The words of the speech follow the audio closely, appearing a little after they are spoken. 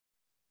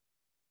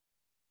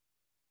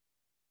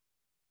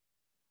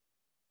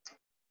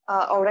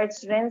All right,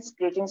 students,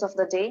 greetings of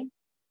the day.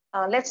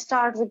 Let's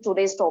start with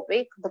today's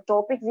topic. The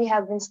topic we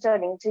have been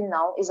studying till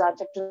now is our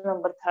chapter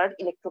number 3,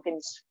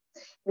 electrochemistry,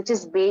 which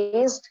is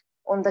based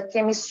on the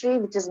chemistry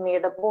which is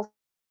made up of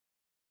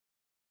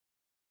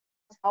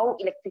how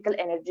electrical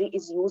energy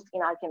is used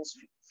in our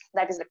chemistry.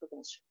 That is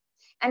electrochemistry.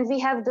 And we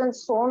have done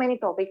so many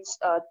topics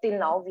till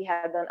now. We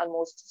have done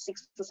almost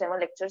 6 to 7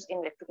 lectures in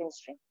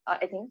electrochemistry,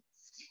 I think.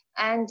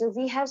 And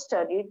we have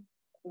studied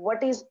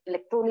what is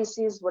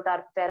electrolysis, what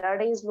are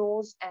Faraday's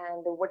laws,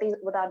 and what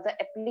are the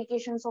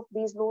applications of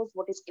these laws,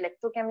 what is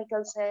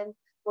electrochemical cell,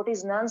 what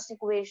is Nernst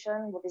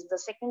equation, what is the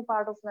second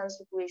part of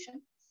Nernst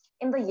equation.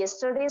 In the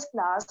yesterday's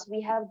class,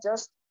 we have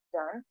just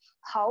done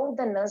how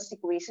the Nernst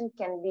equation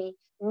can be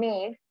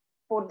made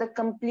for the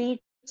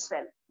complete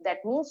cell.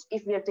 That means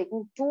if we are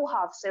taking two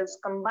half cells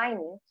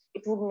combining,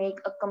 it would make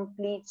a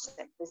complete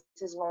cell. This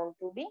is known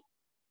to be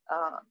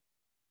uh,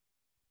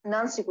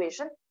 Nernst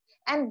equation.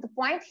 And the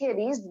point here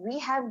is we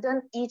have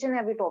done each and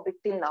every topic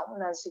till now,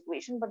 Nernst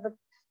equation, but the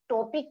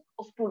topic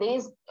of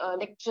today's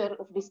lecture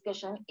of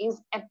discussion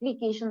is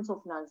applications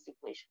of Nernst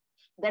equation.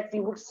 That we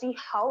would see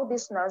how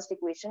this Nernst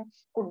equation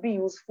could be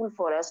useful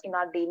for us in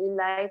our daily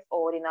life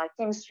or in our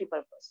chemistry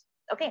purpose.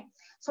 Okay,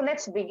 so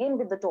let's begin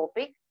with the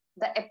topic,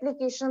 the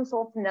applications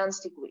of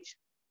Nernst equation.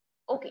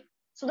 Okay,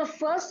 so the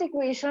first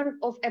equation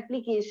of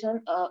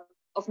application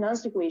of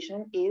Nernst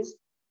equation is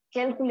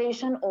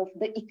calculation of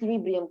the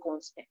equilibrium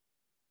constant.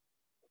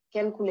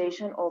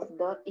 Calculation of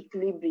the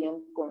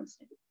equilibrium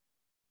constant.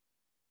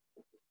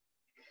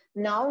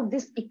 Now,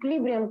 this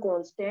equilibrium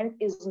constant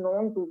is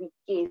known to be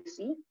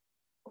Kc.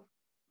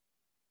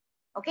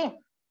 Okay.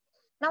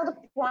 Now, the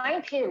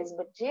point here is,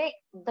 the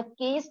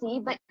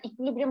Kc, the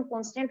equilibrium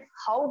constant,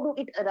 how do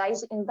it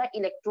arise in the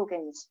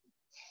electrochemistry?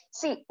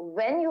 See,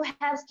 when you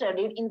have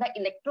studied in the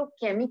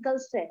electrochemical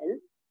cell,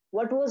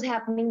 what was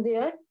happening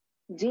there?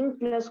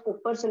 Zinc plus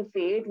copper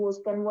sulfate was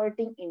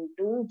converting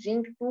into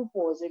zinc 2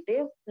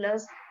 positive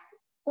plus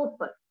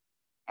copper.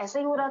 ऐसा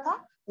ही हो रहा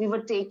था. We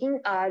were taking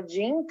our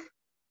zinc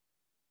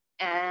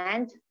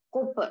and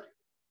copper.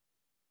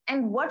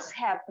 And what's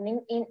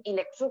happening in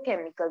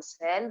electrochemical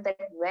cell, that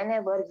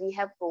whenever we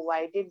have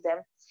provided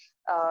them,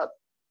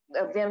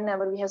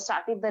 whenever we have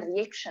started the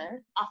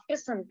reaction, after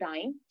some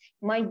time,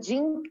 my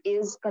zinc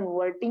is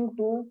converting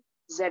to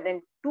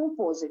Zn2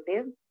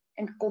 positive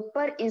and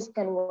copper is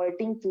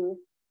converting to,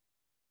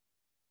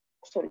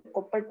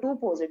 copper 2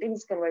 positive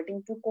is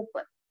converting to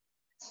copper.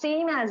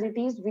 Same as it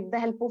is with the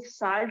help of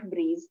salt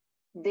breeze,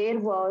 there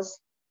was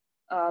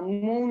a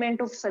movement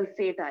of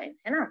sulfate ion,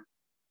 है ना?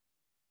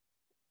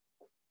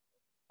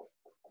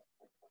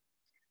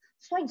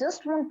 So I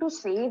just want to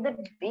say that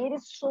there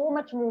is so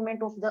much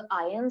movement of the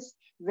ions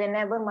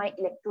whenever my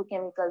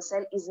electrochemical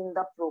cell is in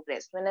the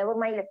progress. Whenever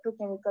my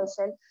electrochemical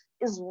cell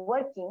is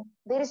working,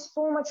 there is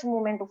so much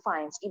movement of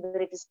ions, either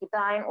it is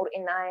cation or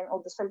anion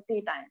or the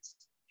sulfate ions.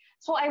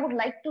 So I would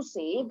like to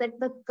say that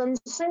the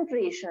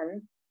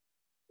concentration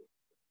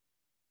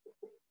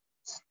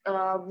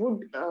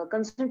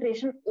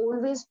concentration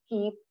always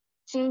keep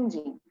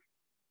changing.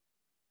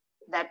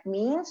 That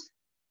means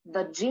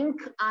the zinc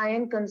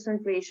ion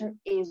concentration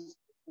is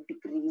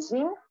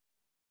decreasing,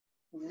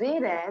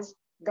 whereas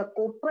the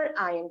copper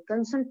ion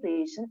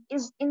concentration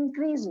is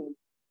increasing.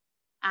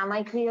 Am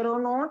I clear or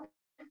not?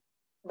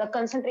 The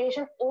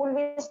concentration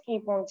always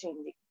keep on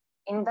changing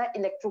in the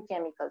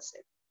electrochemical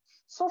cell.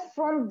 So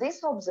from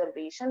this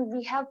observation,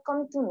 we have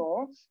come to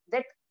know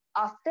that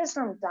after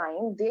some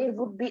time, there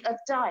would be a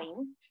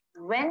time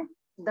when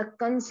the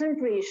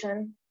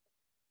concentration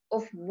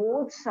of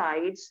both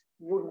sides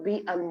would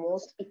be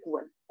almost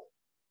equal.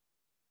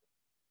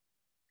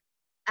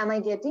 Am I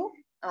getting?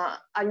 Are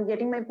you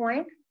getting my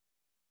point?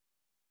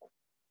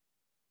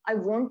 I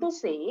want to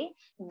say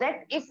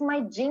that if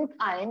my zinc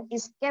ion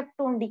is kept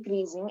on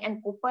decreasing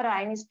and copper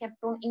ion is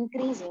kept on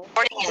increasing,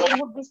 there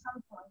would be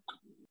some point.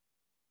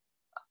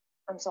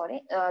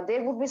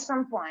 There would be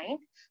some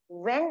point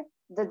when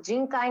the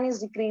zinc ion is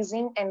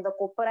decreasing and the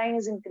copper ion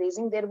is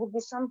increasing. There would be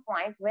some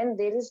point when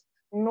there is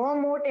no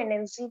more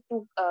tendency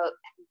to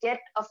get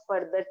a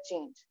further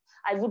change.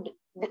 I would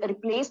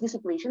replace this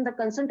equation. The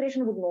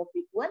concentration would not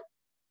be equal.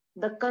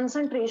 The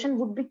concentration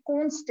would be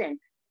constant.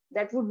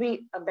 That would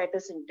be a better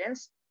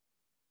sentence.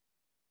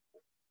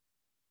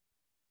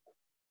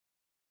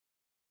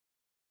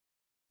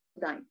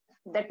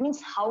 That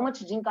means how much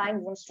zinc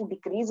ion wants to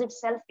decrease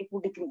itself, it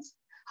would decrease.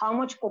 How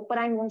much copper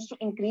ion wants to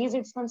increase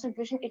its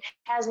concentration, it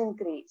has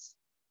increased.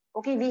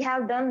 Okay, we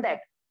have done that.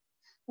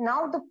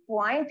 Now the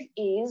point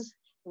is,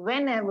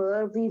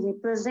 whenever we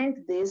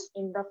represent this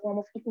in the form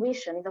of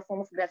equation, in the form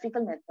of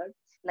graphical method,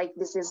 like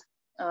this is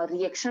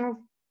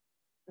reaction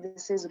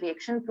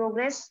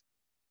progress,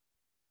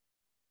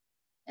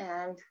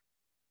 and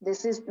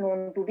this is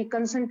known to be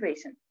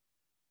concentration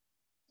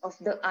of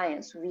the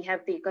ions we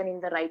have taken in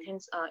the right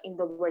hand, in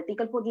the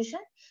vertical position,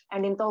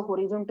 and in the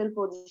horizontal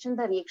position,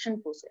 the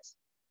reaction process.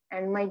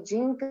 And my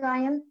zinc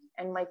ion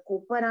and my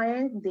copper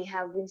ion, they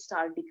have been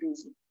start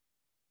decreasing.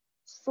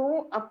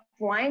 So a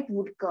point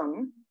would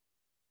come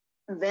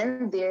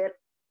when their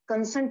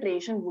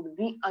concentration would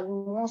be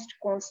almost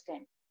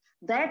constant.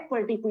 That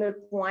particular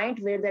point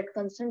where that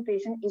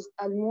concentration is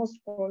almost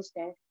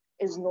constant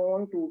is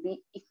known to be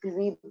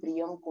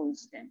equilibrium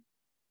constant.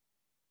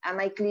 Am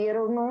I clear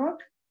or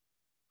not?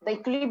 The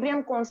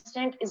equilibrium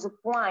constant is a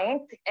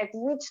point at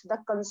which the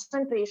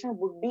concentration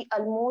would be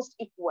almost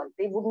equal.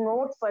 They would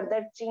not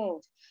further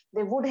change.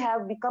 They would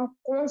have become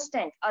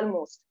constant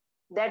almost.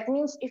 That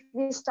means if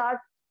we start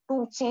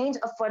to change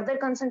a further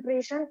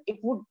concentration, it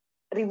would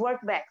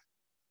revert back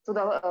to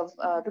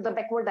the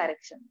backward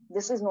direction.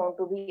 This is known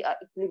to be an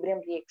equilibrium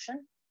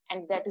reaction,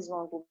 and that is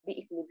known to be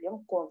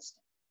equilibrium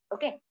constant.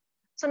 Okay.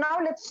 So now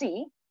let's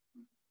see.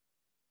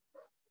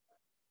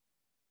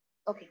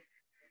 Okay.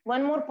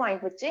 One more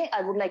point, which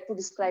I would like to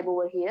describe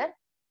over here,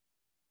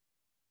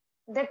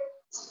 that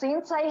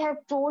since I have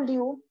told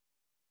you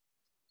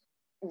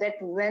that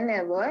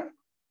whenever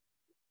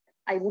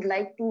I would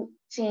like to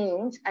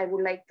change, I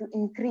would like to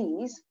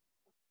increase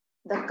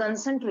the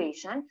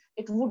concentration,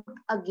 it would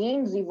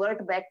again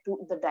revert back to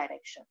the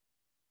direction.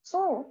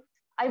 So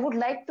I would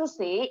like to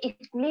say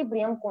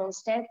equilibrium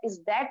constant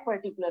is that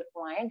particular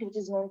point which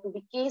is known to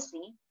be Kc,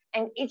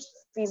 and its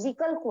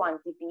physical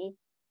quantity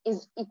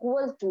is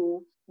equal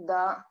to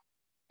the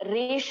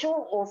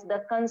ratio of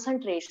the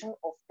concentration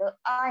of the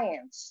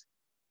ions.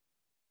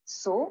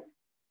 So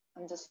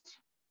I'm just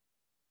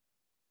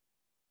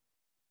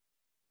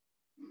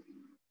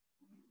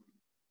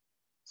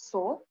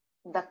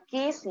the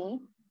Kc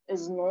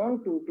is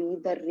known to be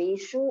the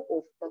ratio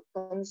of the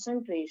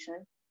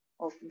concentration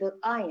of the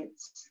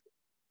ions.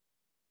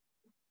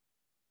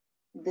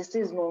 This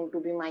is known to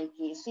be my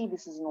Kc,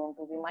 this is known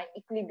to be my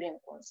equilibrium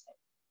constant.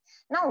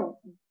 Now,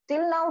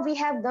 till now we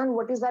have done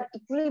what is our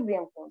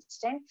equilibrium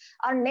constant.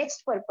 Our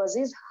next purpose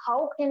is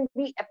how can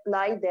we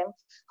apply them,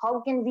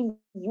 how can we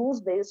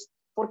use this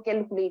for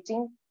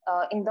calculating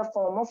in the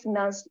form of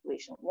Nernst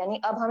equation. यानी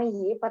अब हमें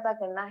ये पता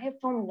करना है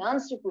from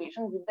Nernst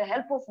equation, with the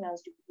help of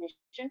Nernst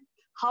equation,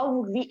 how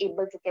would we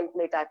able to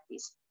calculate our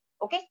case.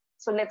 Okay,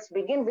 so let's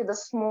begin with a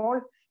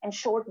small and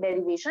short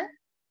derivation.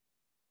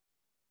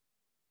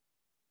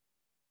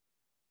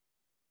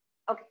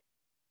 Okay,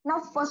 now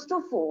first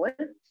of all,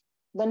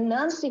 the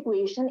Nernst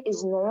equation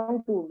is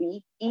known to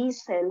be E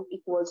cell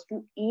equals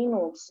to E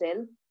naught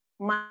cell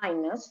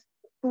minus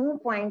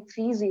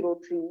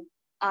 2.303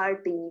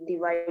 RT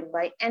divided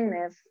by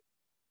NF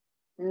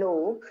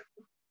log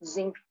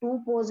zinc 2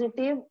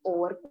 positive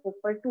over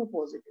copper 2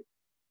 positive.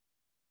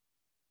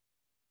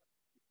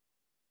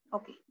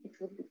 Okay, it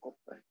will be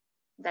copper.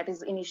 That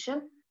is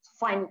initial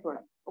final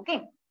product.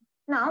 Okay,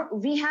 now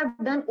we have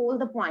done all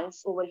the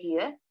points over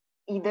here.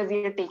 Either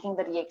we are taking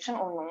the reaction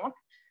or not.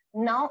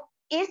 Now,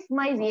 if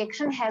my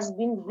reaction has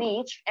been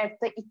reached at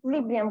the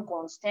equilibrium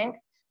constant,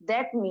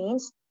 that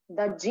means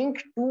the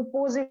zinc 2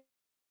 positive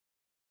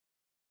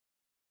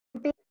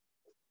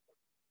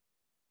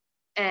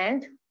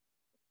and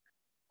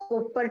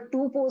copper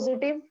 2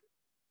 positive,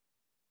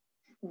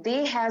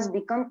 they has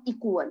become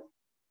equal.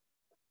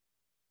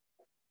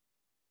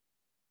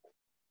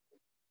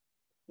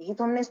 ये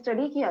तो हमने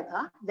study किया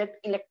था that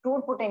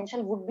electrode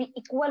potential would be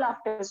equal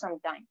after some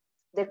time.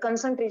 Their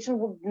concentration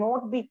would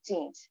not be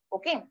changed.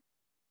 Okay.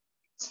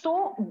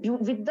 So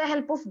with the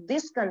help of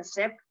this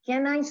concept,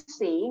 can I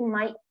say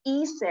my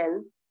E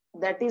cell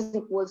that is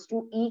equals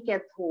to E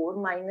cathode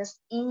minus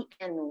E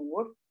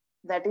anode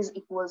that is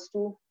equals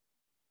to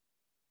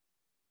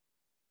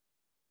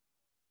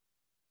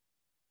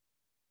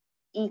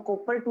E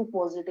copper 2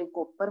 positive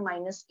copper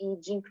minus E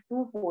zinc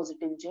 2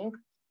 positive zinc,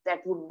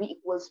 that would be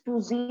equals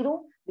to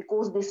 0,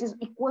 because this is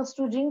equals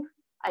to zinc.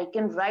 I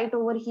can write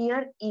over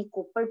here E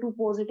copper 2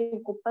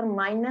 positive copper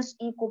minus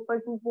E copper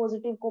 2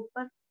 positive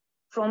copper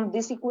from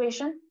this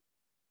equation.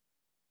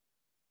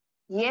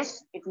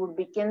 Yes, it would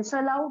be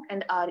cancel out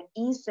and our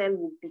E cell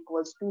would be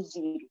equals to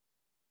 0.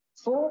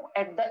 So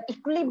at the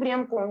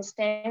equilibrium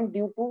constant,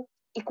 due to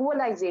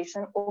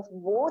equalization of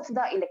both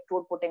the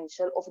electrode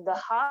potential of the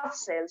half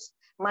cells,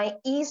 my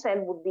E cell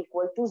would be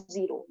equal to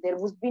 0. There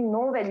would be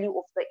no value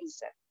of the E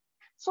cell.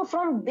 So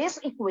from this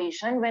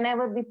equation,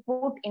 whenever we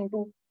put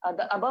into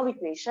the above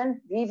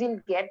equation, we will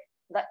get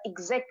the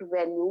exact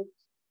value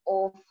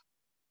of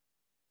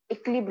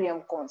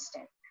equilibrium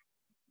constant,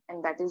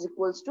 and that is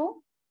equals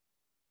to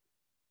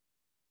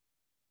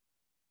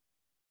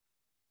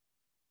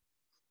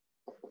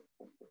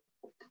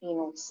E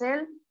naught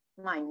cell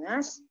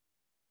minus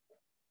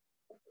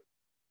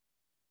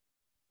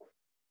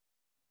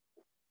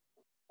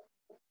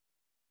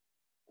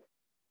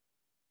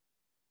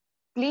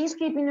please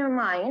keep in your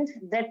mind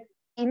that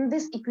in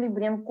this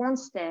equilibrium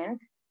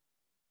constant,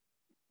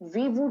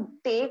 we would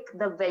take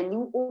the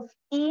value of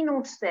E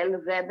naught cell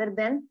rather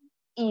than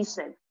E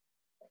cell.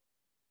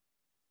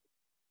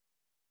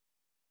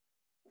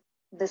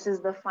 This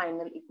is the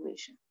final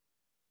equation.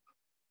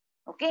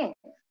 Okay,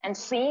 and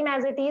same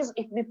as it is,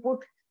 if we put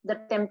the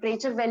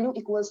temperature value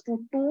equals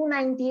to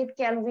 298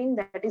 Kelvin,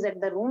 that is at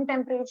the room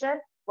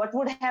temperature, what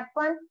would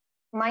happen?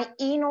 My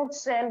E naught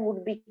cell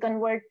would be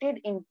converted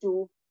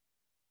into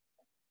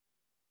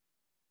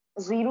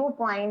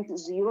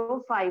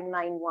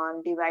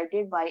 0.0591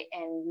 divided by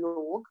n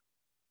log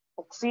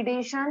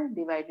oxidation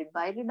divided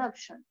by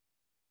reduction.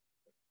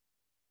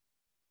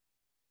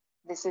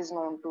 This is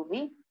known to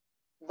be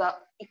the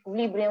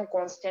equilibrium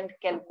constant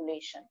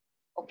calculation.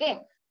 Okay,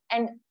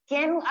 and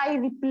can I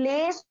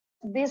replace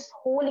this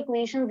whole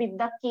equation with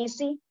the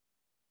Kc?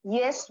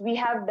 Yes, we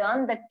have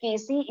done that.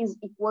 Kc is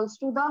equals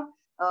to the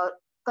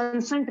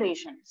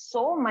concentration.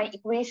 So my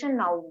equation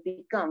now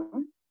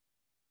become,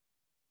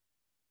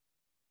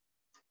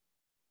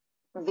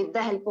 with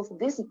the help of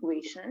this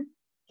equation,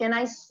 can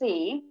I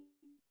say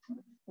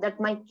that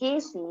my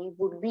Kc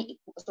would be,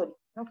 sorry,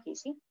 not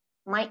Kc,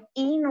 my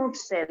E naught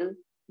cell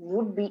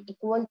would be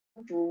equal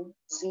to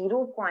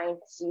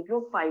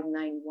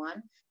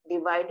 0.0591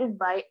 divided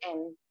by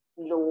n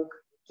log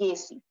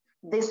Kc.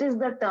 This is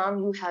the term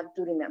you have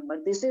to remember.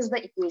 This is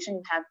the equation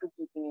you have to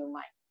keep in your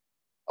mind.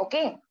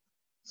 Okay.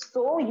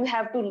 So you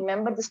have to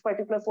remember this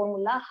particular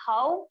formula,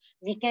 how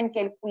we can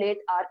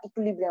calculate our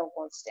equilibrium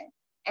constant.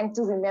 And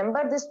to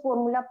remember this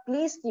formula,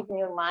 please keep in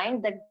your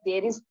mind that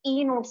there is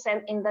E naught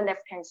cell in the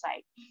left hand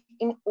side.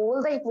 In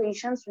all the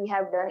equations we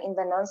have done in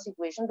the Nernst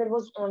equation, there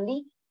was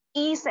only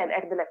E cell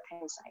at the left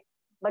hand side.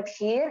 But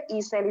here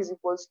E cell is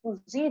equals to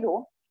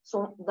 0.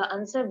 So the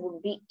answer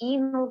would be E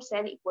naught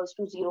cell equals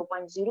to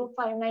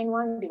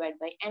 0.0591 divided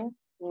by n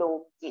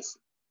log Kc.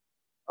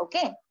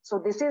 Okay, so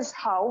this is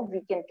how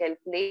we can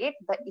calculate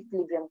the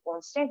equilibrium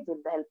constant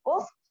with the help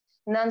of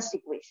Nernst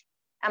equation.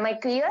 Am I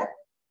clear?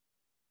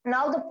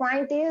 Now the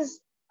point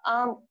is,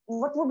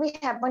 what would be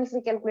happen if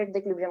we calculate the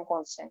equilibrium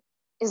constant?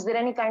 Is there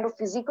any kind of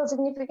physical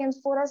significance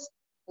for us?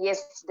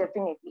 Yes,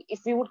 definitely.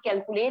 If we would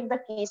calculate the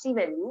Kc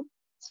value,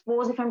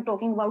 suppose if I'm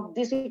talking about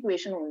this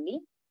equation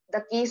only,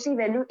 the Kc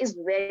value is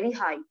very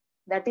high.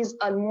 That is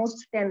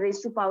almost 10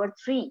 raised to power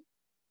 3.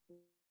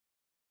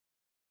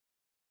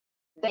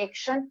 The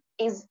reaction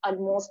is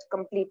almost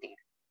completed.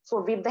 So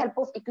with the help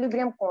of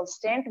equilibrium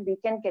constant, we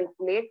can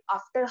calculate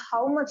after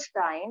how much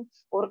time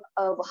or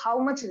how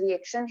much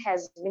reaction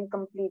has been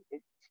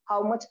completed,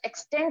 how much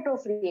extent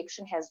of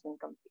reaction has been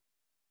completed.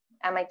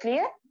 Am I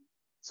clear?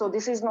 So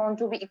this is known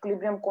to be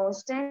equilibrium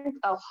constant,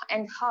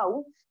 and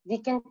how we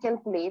can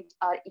calculate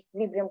our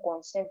equilibrium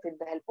constant with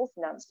the help of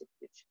Nernst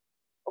equation.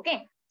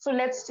 Okay, so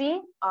let's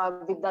see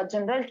with the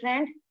general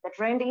trend. The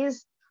trend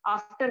is,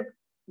 after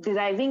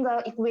deriving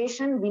an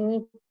equation, we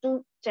need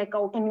to check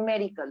out a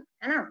numerical.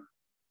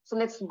 So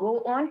let's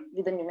go on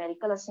with the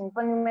numerical, a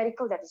simple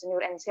numerical that is in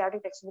your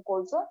NCERT textbook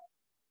also.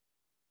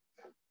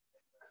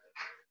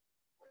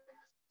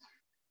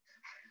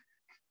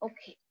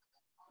 Okay.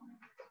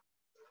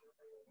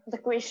 The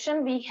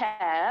question we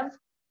have,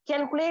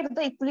 calculate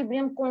the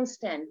equilibrium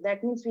constant.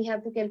 That means we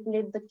have to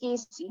calculate the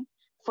Kc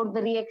for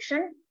the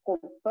reaction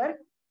copper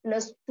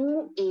plus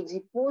 2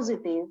 Ag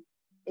positive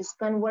is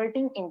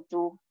converting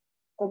into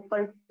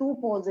copper 2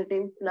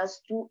 positive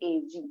plus 2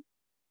 Ag.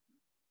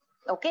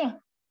 Okay,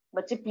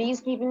 but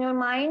please keep in your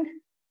mind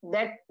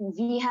that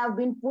we have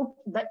been put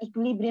the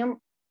equilibrium,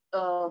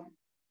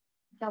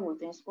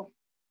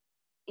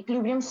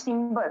 equilibrium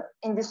symbol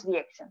in this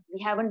reaction. We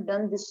haven't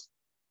done this.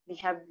 We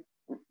have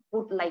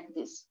put like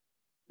this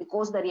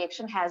because the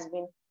reaction has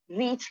been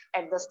reached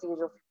at the stage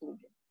of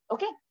equilibrium.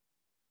 Okay,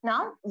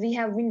 now we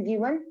have been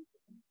given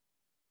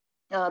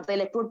the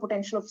electrode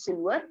potential of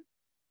silver,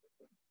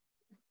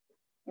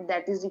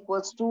 that is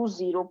equals to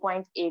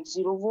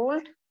 0.80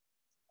 volt,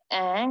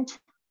 and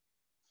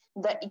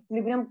the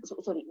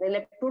the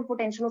electrode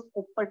potential of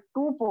copper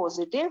 2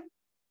 positive,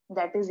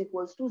 that is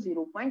equals to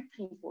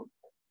 0.34.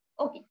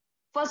 Okay,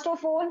 first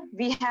of all,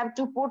 we have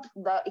to put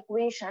the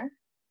equation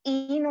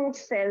E naught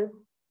cell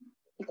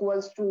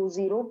equals to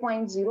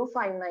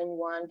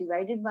 0.0591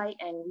 divided by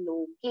n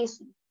log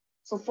Kc.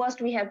 So first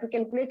we have to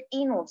calculate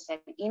E naught cell.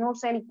 E naught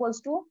cell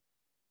equals to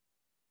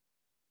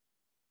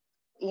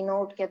E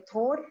naught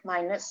cathode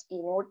minus E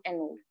naught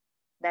anode.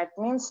 That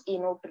means E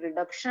naught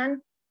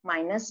reduction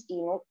minus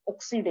E naught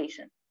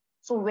oxidation.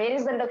 So where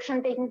is the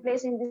reduction taking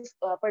place in this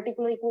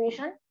particular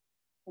equation?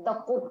 The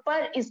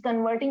copper is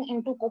converting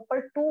into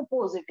copper 2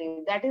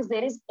 positive. That is,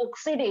 there is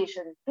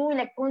oxidation. 2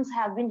 electrons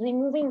have been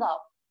removing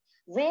out.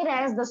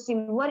 Whereas the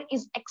silver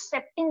is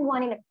accepting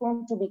 1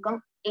 electron to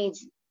become Ag.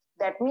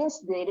 That means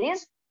there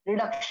is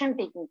reduction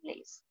taking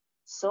place.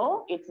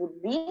 So it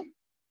would be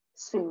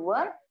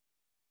silver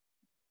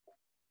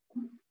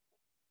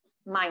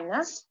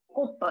minus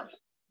copper.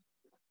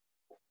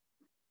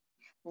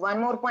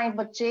 One more point,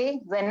 bache,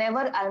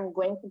 whenever I'm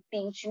going to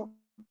teach you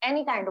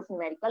any kind of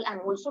numerical,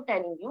 I'm also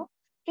telling you,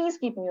 please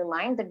keep in your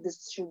mind that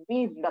this should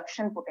be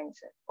reduction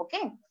potential.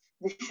 Okay,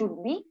 this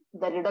should be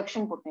the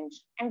reduction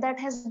potential, and that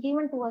has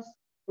given to us.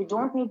 We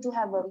don't need to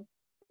have worry.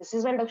 This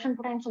is the reduction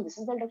potential. This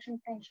is the reduction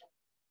potential.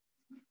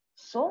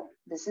 So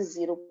this is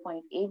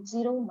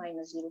 0.80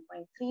 minus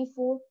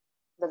 0.34.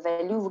 The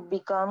value would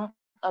become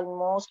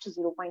almost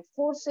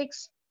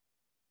 0.46.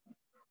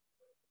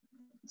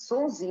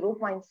 So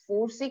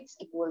 0.46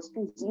 equals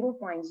to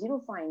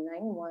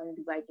 0.0591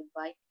 divided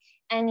by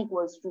n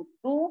equals to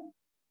 2,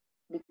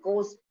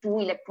 because 2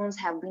 electrons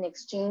have been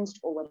exchanged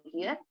over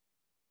here.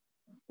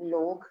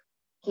 log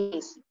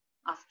Kc.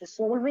 After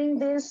solving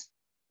this,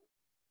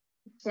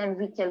 can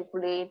we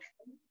calculate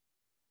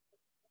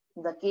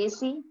the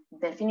Kc?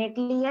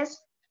 Definitely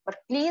yes. But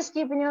please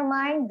keep in your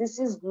mind, this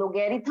is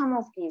logarithm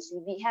of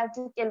Kc. We have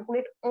to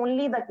calculate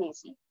only the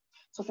Kc.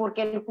 So for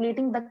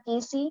calculating the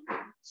Kc,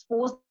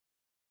 suppose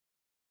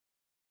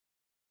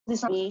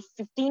this will be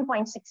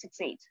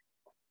 15.668.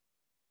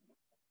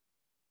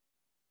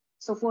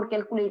 So for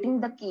calculating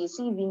the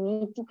Kc, we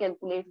need to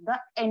calculate the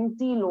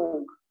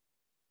anti-log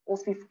of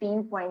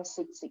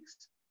 15.66.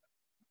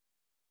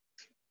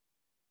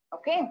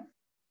 Okay.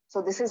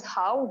 So this is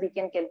how we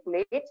can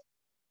calculate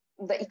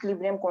the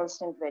equilibrium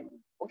constant value.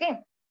 Okay.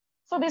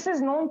 So this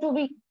is known to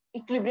be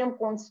equilibrium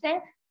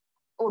constant.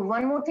 Or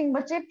one more thing,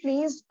 bache,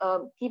 please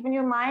keep in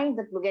your mind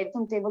that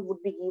logarithm table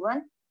would be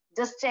given.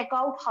 Just check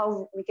out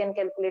how we can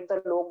calculate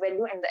the log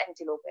value and the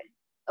anti-log value.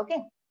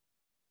 Okay.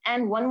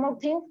 And one more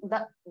thing,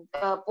 the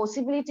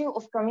possibility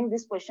of coming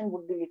this question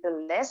would be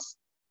little less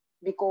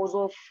because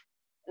of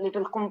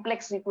little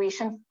complex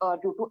equation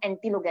due to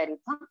anti-logarithm.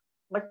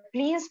 But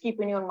please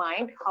keep in your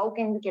mind how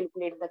can we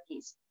calculate the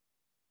case.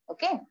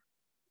 Okay.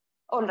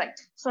 All right.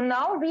 So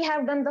now we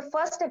have done the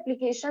first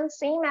application,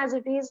 same as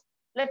it is.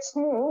 Let's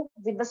move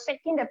with the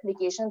second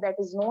application that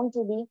is known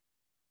to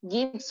be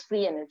Gibbs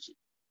free energy.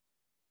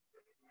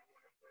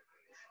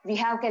 We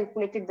have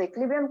calculated the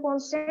equilibrium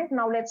constant.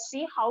 Now let's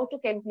see how to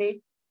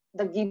calculate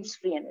the Gibbs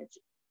free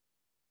energy.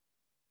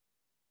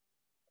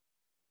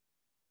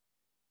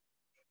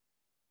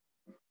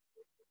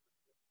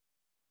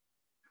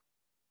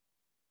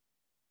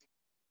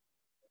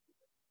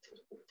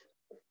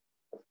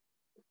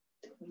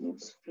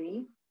 Gibbs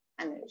free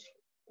energy.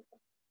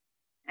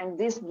 And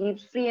this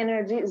Gibbs free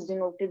energy is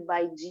denoted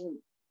by G.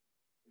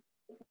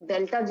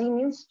 Delta G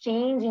means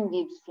change in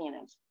Gibbs free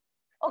energy.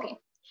 Okay.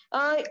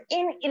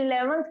 In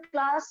 11th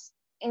class,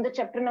 in the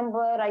chapter number,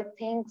 I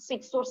think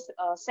 6 or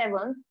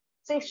 7,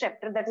 6th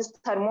chapter, that is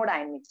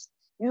thermodynamics.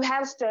 You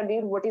have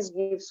studied what is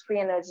Gibbs free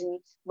energy,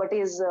 what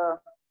is,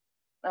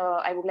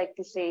 I would like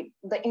to say,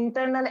 the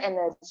internal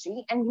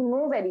energy. And you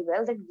know very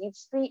well that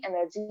Gibbs free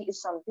energy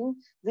is something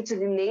which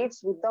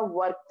relates with the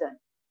work done.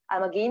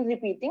 I'm again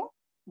repeating,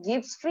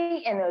 Gibbs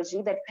free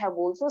energy that we have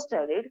also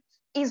studied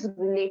is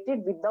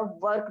related with the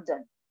work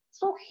done.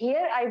 So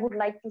here I would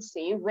like to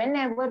say,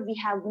 whenever we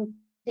have been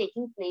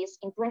taking place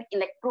into an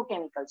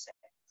electrochemical cell.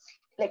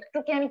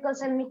 Electrochemical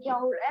cell में क्या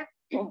हो रहा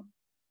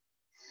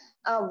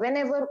है?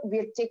 Whenever we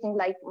are taking,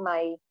 like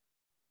my,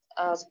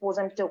 suppose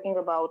I'm talking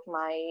about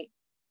my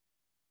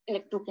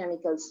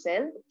electrochemical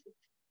cell,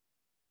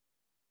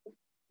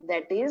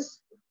 that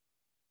is,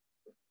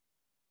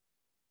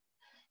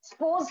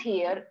 suppose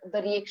here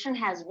the reaction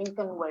has been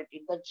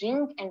converted, the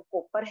zinc and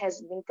copper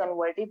has been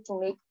converted to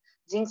make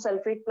zinc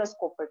sulfate plus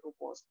copper 2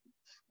 positive.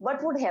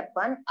 What would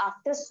happen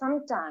after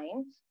some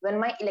time when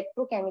my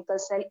electrochemical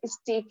cell is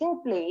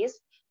taking place,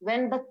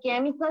 when the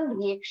chemical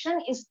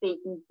reaction is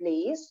taking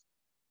place,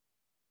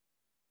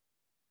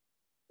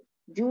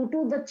 due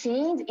to the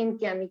change in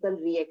chemical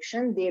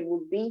reaction, there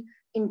would be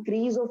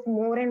increase of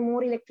more and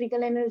more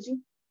electrical energy.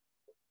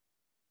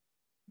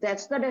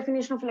 That's the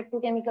definition of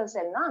electrochemical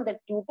cell, na? That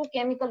due to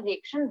chemical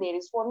reaction, there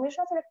is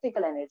formation of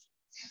electrical energy.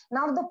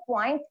 Now, the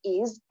point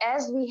is,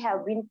 as we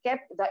have been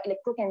kept the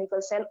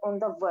electrochemical cell on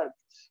the work,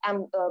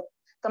 I'm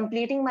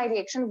completing my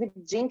reaction with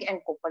zinc and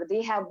copper.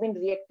 They have been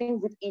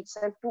reacting with each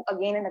other to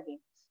again and again.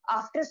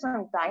 After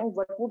some time,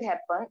 what would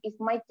happen if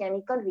my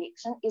chemical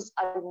reaction is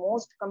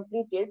almost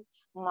completed?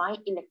 My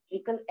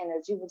electrical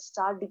energy would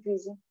start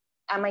decreasing.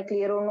 Am I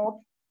clear or not?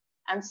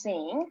 I'm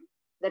saying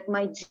that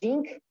my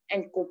zinc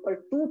and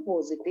copper 2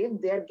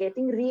 positive, they are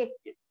getting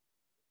reacted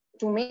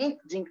to make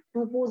zinc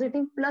 2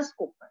 positive plus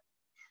copper.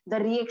 The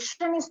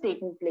reaction is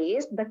taking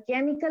place, the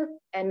chemical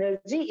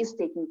energy is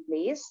taking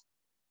place.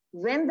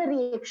 When the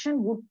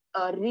reaction would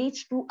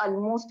reach to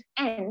almost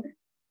end,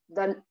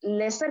 the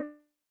lesser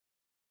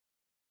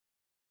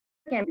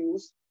can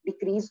use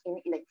decrease in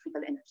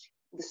electrical energy.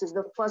 This is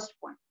the first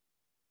one.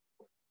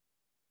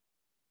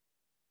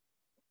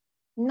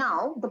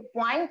 Now, the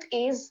point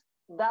is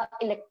the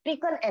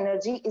electrical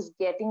energy is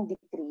getting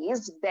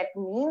decreased. That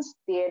means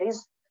there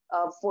is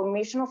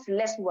formation of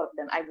less work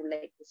done, I would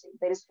like to say.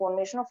 There is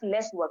formation of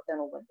less work done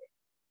over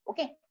there.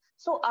 Okay.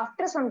 So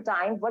after some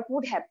time, what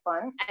would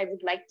happen? I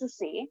would like to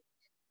say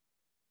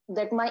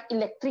that my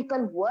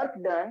electrical work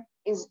done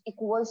is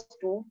equals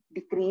to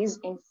decrease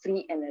in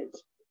free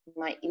energy.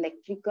 My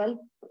electrical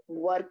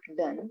work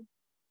done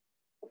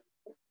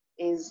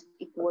is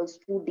equals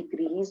to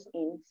decrease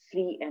in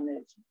free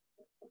energy.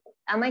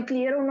 Am I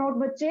clear or not,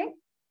 bache?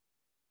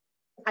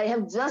 I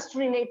have just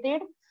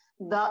related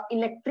the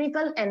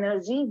electrical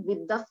energy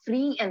with the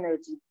free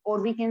energy,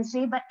 or we can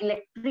say the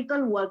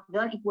electrical work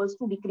done equals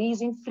to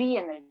decrease in free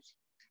energy.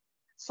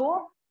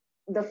 So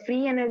the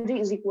free energy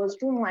is equals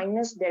to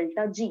minus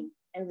delta G,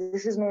 and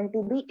this is known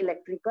to be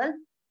electrical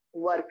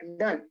work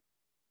done.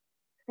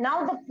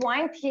 Now the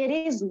point here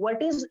is,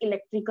 what is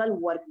electrical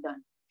work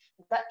done?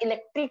 The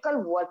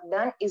electrical work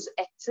done is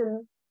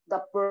actually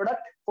the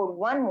product for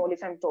 1 mole,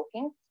 if I'm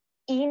talking,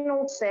 E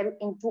naught cell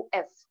into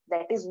F,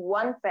 that is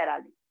 1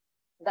 farad.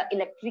 The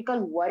electrical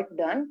work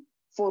done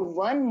for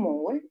 1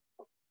 mole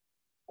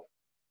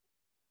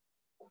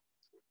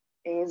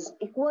is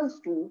equals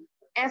to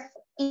F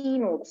E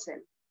naught cell.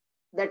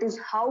 That is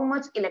how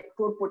much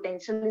electrode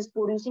potential is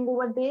producing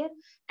over there,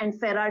 and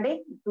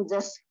Faraday to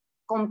just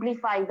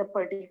simplify the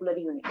particular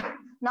unit.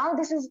 Now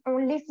this is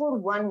only for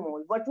 1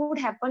 mole. What would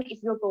happen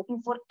if you're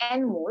talking for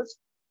n moles?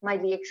 My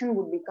reaction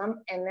would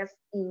become NF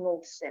E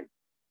naught cell.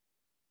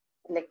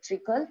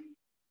 Electrical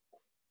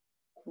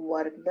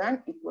work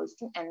done equals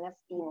to NF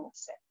E naught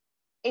cell.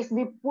 If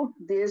we put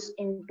this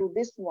into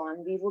this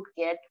one, we would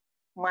get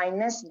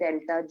minus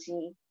delta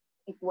G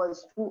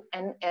equals to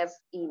NF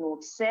E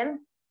naught cell.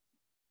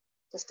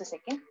 Just a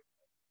second.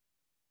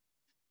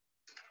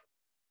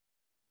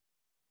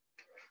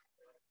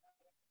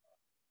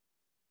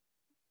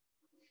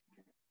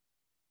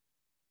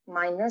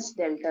 Minus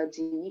delta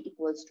G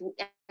equals to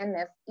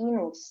NF E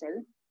naught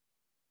cell.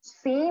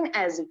 Same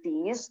as it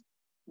is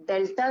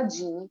delta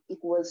G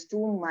equals to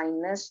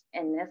minus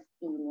NF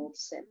E naught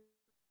cell.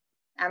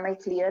 Am I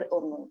clear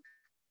or not?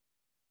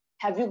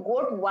 Have you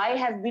got why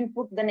have been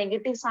put the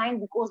negative sign?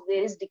 Because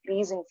there is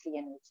decrease in free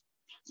energy.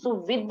 So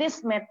with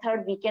this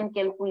method, we can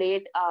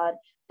calculate our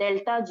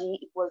delta G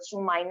equals to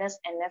minus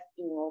NF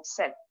E naught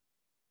cell.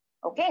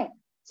 Okay.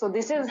 So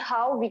this is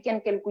how we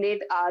can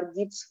calculate our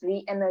Gibbs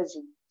free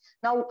energy.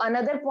 Now,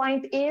 another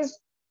point is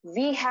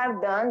we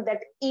have done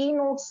that E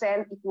naught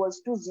cell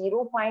equals to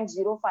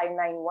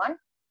 0.0591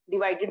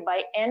 divided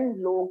by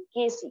N log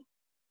Kc.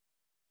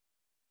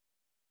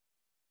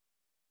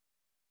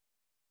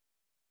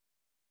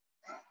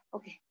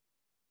 Okay.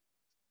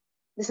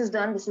 This is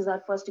done. This is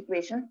our first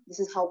equation. This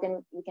is how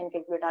we can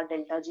calculate our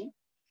delta G.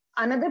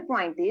 Another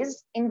point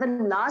is in the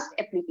last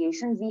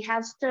application, we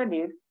have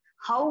studied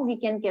how we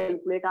can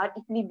calculate our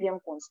equilibrium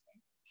constant.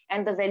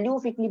 And the value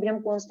of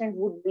equilibrium constant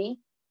would be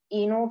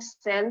E naught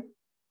cell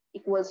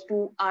equals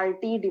to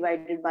RT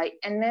divided by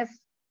NF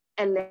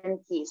ln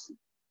Kc.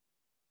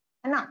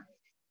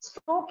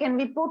 So can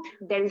we put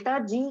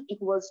delta G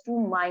equals to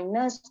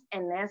minus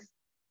NF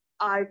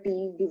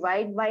RT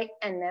divided by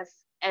NF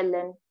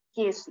ln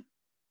Kc.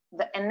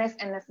 The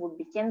NF would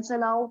be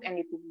cancelled out and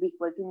it would be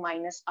equal to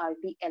minus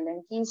RT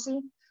ln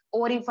Kc.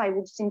 Or if I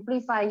would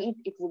simplify it,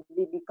 it would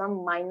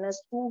become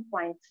minus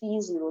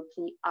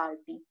 2.303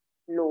 RT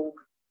log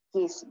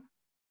Kc.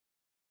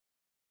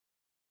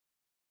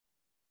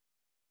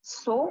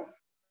 So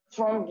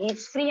from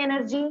Gibbs free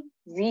energy,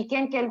 we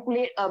can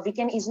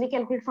easily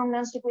calculate from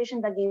Nernst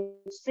equation the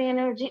Gibbs free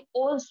energy.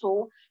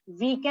 Also,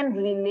 we can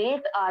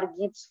relate our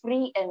Gibbs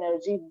free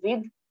energy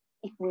with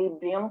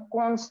equilibrium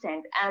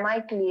constant. Am I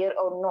clear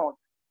or not?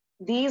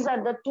 These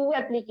are the two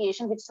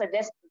applications which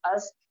suggest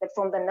us that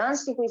from the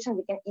Nernst equation,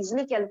 we can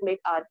easily calculate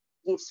our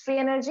Gibbs free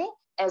energy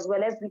as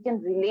well as we can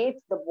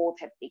relate the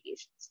both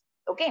applications.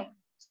 Okay.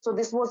 So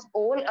this was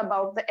all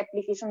about the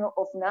application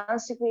of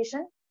Nernst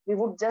equation. We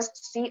would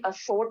just see a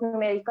short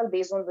numerical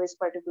based on this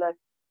particular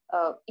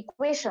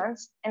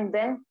equations, and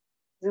then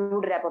we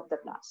would wrap up the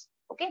class.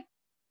 Okay.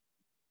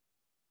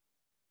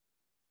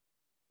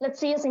 Let's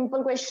see a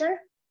simple question.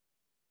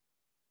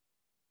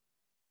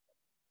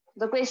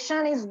 The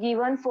question is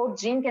given for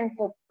zinc and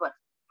copper,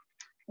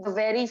 the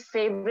very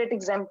favorite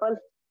example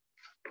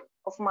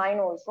of mine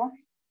also.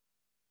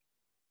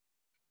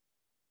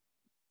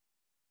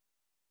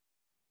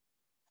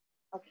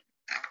 Okay.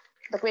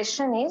 The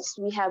question is,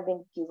 we have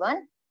been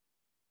given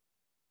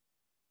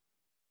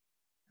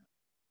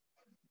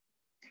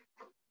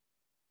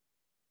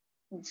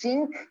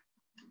zinc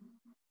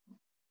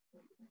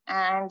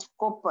and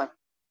copper.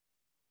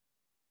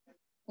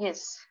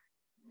 Yes.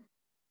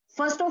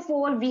 First of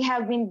all, we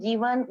have been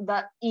given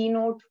the E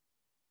naught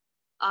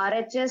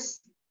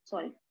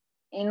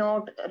E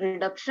naught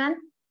reduction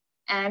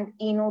and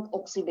E naught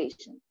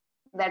oxidation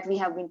that we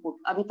have been put.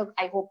 अभी तक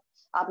I hope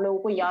आप लोगों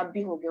को याद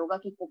भी हो गया होगा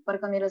कि कॉपर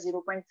का मेरा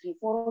 0.34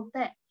 होता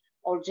है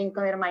और जिंक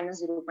का मेरा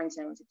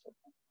 -0.76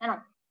 होता है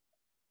ना?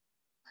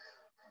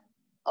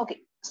 Okay,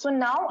 so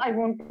now I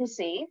want to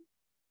say,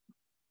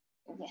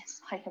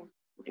 yes, I have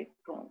put it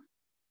wrong.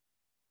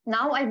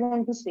 Now I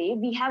want to say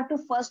we have to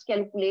first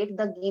calculate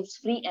the Gibbs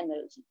free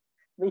energy,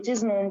 which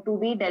is known to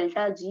be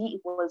delta G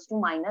equals to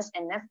minus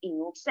NF E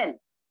naught cell.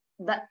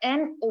 The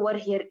N over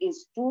here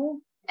is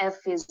 2,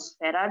 F is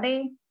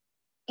Faraday.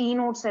 E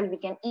naught cell we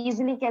can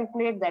easily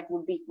calculate, that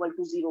would be equal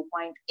to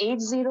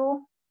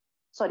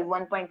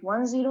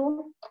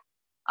 1.10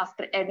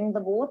 after adding the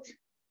both.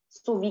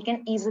 So we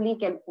can easily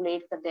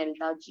calculate the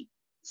delta G.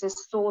 This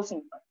is so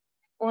simple.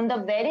 On the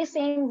very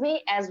same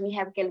way as we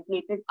have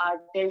calculated our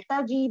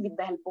delta G with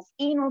the help of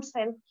E naught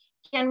cell,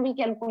 can we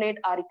calculate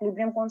our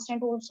equilibrium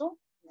constant also?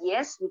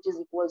 Yes, which is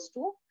equals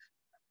to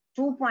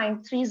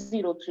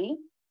 2.303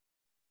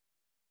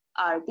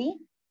 RT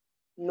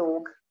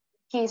log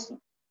Kc.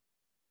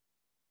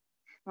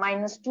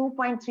 Minus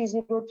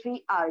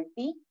 2.303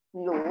 RT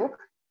log,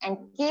 and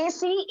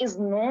Kc is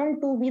known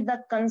to be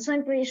the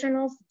concentration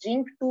of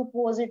zinc 2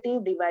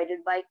 positive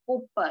divided by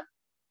copper.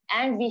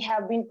 And we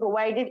have been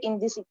provided in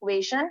this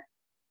equation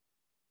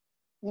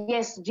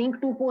Yes,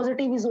 zinc 2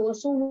 positive is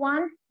also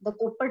 1. The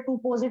copper 2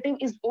 positive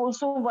is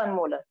also 1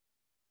 molar.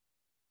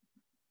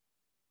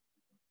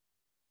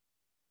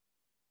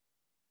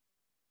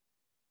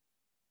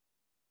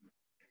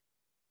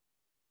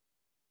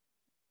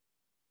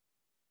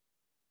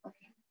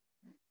 Okay.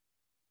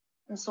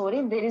 I'm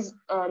sorry, there is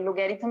a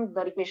logarithm,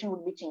 the equation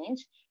would be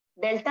changed.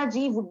 Delta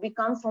G would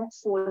become from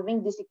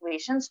solving this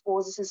equation.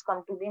 Suppose this is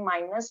come to be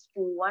minus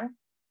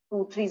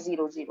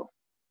 212300.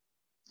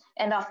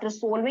 And after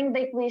solving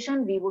the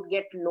equation, we would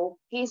get log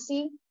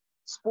Kc.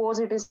 Suppose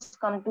it is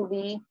come to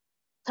be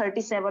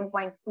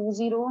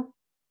 37.20.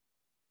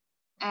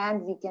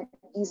 And we can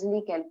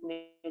easily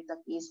calculate the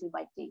Kc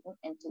by taking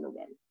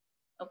antilogarithm.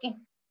 Okay.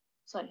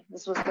 Sorry,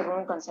 this was the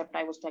wrong concept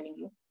I was telling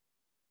you.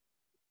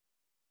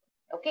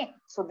 Okay,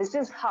 so this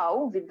is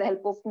how, with the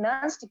help of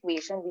Nernst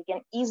equation, we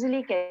can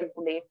easily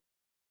calculate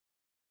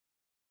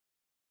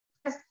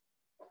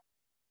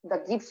the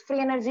Gibbs free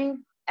energy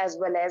as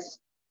well as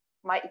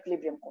my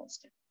equilibrium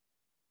constant.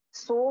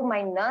 So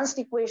my Nernst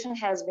equation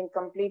has been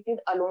completed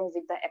along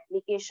with the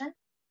application.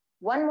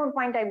 One more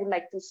point I would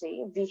like to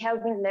say, we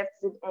have been left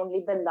with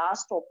only the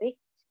last topic,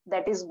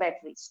 that is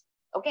batteries.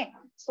 Okay,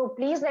 so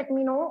please let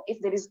me know if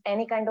there is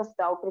any kind of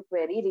doubt or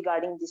query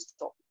regarding this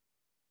topic.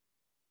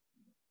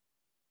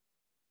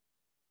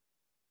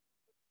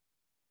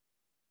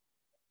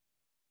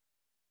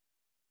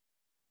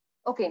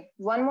 Okay,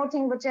 one more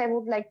thing which I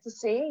would like to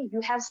say, you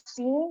have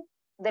seen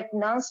that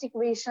Nernst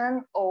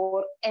equation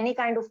or any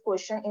kind of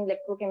question in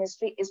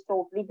electrochemistry is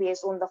totally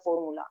based on the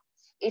formula.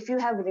 If you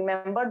have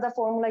remembered the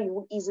formula, you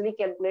would easily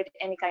calculate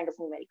any kind of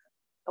numerical.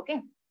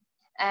 Okay,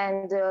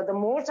 and the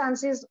more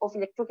chances of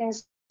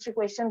electrochemistry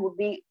question would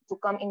be to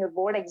come in your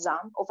board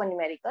exam of a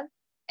numerical,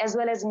 as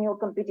well as in your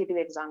competitive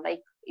exam,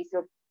 like if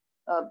you're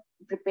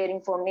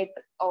preparing for NIT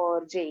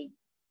or JEE.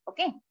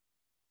 Okay.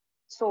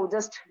 So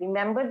just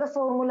remember the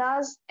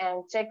formulas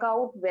and check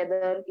out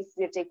whether if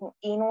we're taking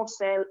E node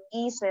cell,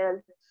 E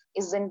cell,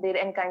 isn't there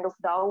any kind of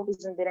doubt,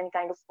 isn't there any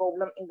kind of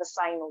problem in the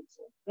sign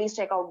also. Please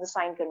check out the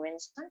sign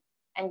convention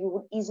and you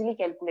would easily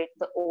calculate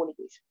the all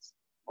equations.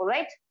 All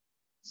right.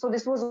 So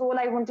this was all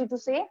I wanted to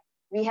say.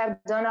 We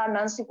have done our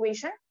Nernst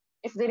equation.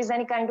 If there is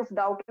any kind of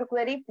doubt or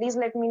query, please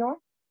let me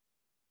know.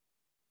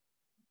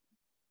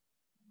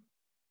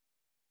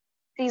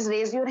 Please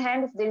raise your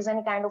hand if there is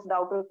any kind of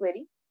doubt or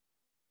query.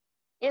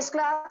 Yes,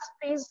 class,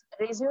 please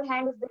raise your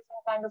hand if there's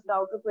any kind of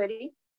doubt or query.